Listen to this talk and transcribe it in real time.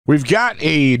We've got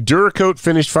a Duracoat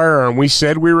Finished Firearm. We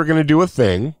said we were going to do a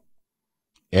thing,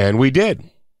 and we did.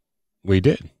 We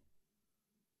did.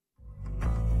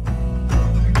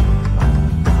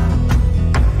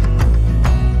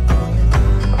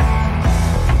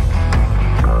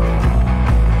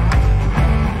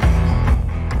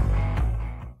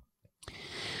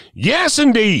 Yes,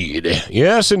 indeed.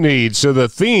 Yes, indeed. So the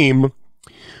theme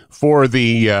for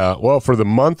the for the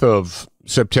month of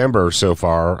September so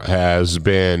far has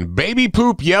been baby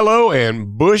poop yellow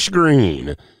and bush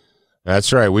green.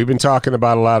 That's right. We've been talking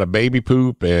about a lot of baby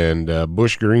poop and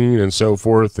bush green and so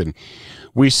forth. And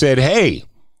we said, hey,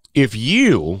 if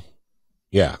you,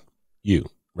 you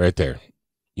right there,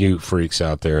 you freaks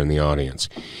out there in the audience,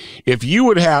 if you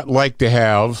would like to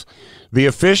have the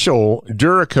official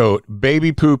Duracoat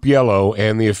baby poop yellow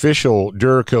and the official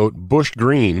Duracoat bush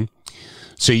green,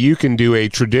 so you can do a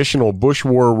traditional bush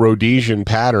war Rhodesian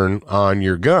pattern on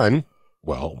your gun,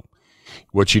 well,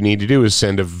 what you need to do is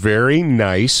send a very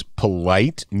nice,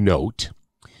 polite note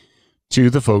to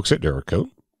the folks at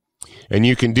Duracoat. And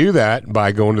you can do that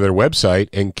by going to their website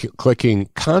and clicking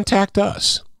Contact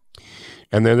Us.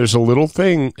 And then there's a little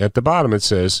thing at the bottom that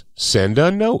says, Send a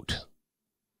Note.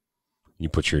 You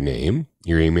put your name,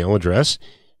 your email address,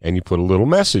 and you put a little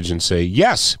message and say,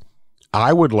 yes,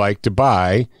 I would like to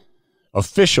buy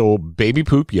official baby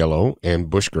poop yellow and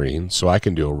bush green so I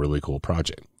can do a really cool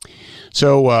project.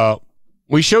 So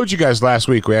we showed you guys last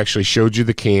week. We actually showed you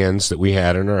the cans that we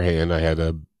had in our hand. I had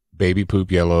a baby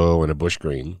poop yellow and a bush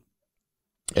green.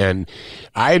 And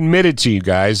I admitted to you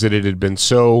guys that it had been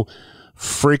so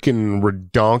freaking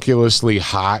redonkulously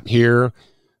hot here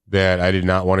that I did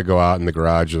not want to go out in the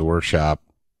garage or the workshop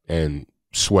and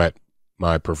sweat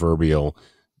my proverbial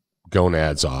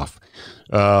gonads off.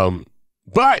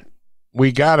 But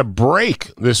we got a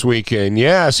break this weekend.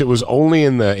 Yes, it was only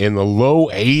in the low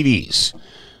 80s.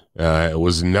 It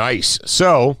was nice.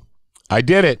 So I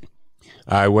did it.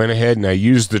 I went ahead and I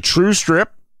used the True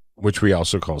Strip, which we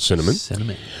also call cinnamon.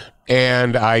 Cinnamon.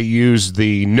 And I used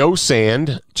the No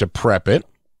Sand to prep it.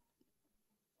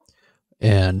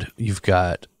 And you've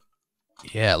got,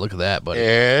 yeah, look at that, buddy.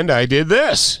 And I did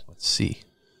this. Let's see.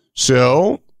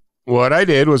 So what I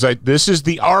did was this is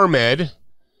the Armed.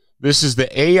 This is the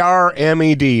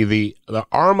ARMED, the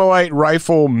Armalite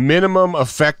Rifle Minimum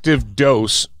Effective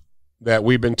Dose that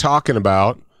we've been talking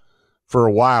about for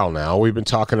a while now. We've been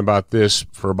talking about this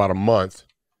for about a month.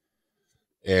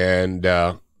 And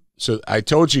so I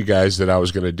told you guys that I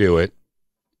was going to do it.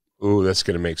 Ooh, that's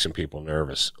going to make some people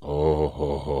nervous.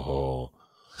 Oh,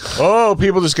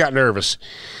 people just got nervous.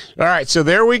 All right, so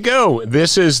there we go.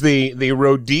 This is the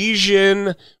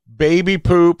Rhodesian baby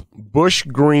poop bush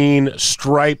green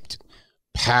striped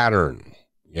pattern.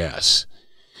 Yes.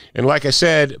 And like I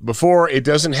said before, it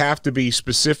doesn't have to be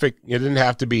specific. It didn't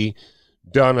have to be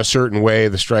done a certain way.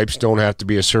 The stripes don't have to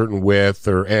be a certain width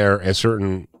or a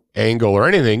certain angle or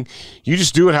anything. You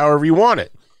just do it however you want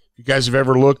it. If you guys have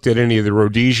ever looked at any of the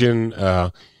Rhodesian,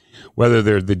 whether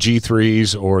they're the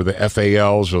G3s or the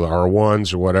FALs or the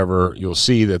R1s or whatever, you'll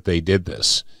see that they did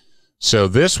this. So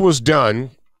this was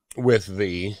done with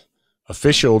the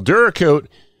official Duracoat,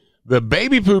 the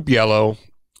baby poop yellow,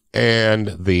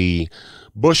 and the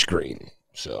bush green.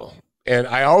 So, and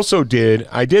I also did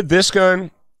this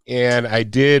gun, and I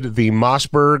did the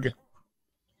Mossberg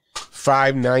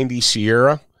 590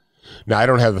 Sierra. Now, I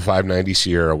don't have the 590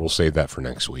 Sierra. We'll save that for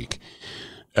next week.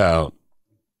 But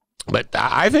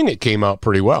I think it came out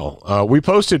pretty well. We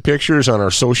posted pictures on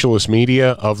our socialist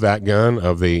media of that gun,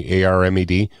 of the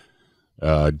ARMED,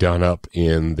 done up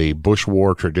in the Bush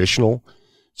War Traditional.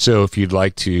 So if you'd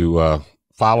like to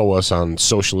follow us on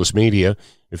socialist media,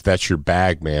 if that's your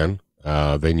bag, man,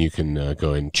 then you can go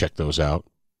ahead and check those out.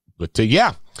 But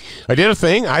yeah, I did a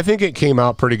thing. I think it came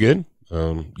out pretty good.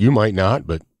 You might not,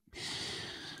 but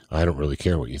I don't really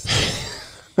care what you think.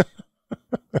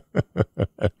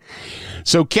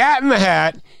 So Cat in the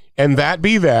Hat, and that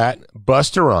be that,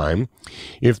 bust a rhyme.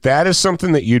 If that is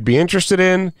something that you'd be interested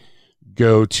in,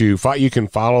 go to, you can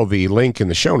follow the link in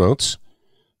the show notes,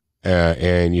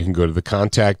 and you can go to the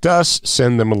Contact Us,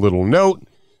 send them a little note,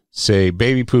 say,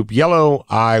 baby poop yellow,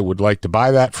 I would like to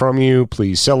buy that from you.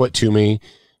 Please sell it to me.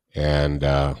 And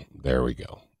there we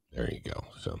go. There you go.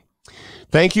 So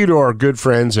thank you to our good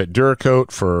friends at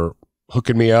Duracoat for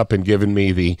hooking me up and giving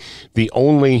me the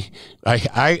only,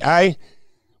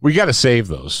 we got to save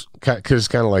those because it's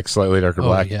kind of like Slightly Darker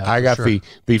Black. Yeah, I got sure.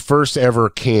 the first ever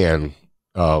can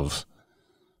of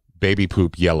baby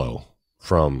poop yellow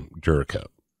from Duracoat,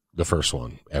 the first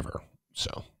one ever.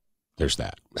 So there's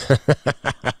that.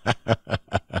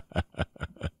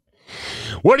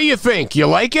 What do you think? You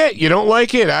like it? You don't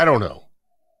like it? I don't know.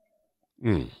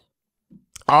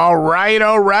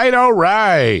 All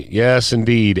right. Yes,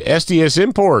 indeed. SDS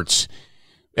Imports.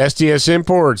 SDS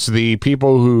Imports, the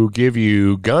people who give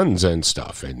you guns and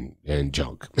stuff and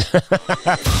junk.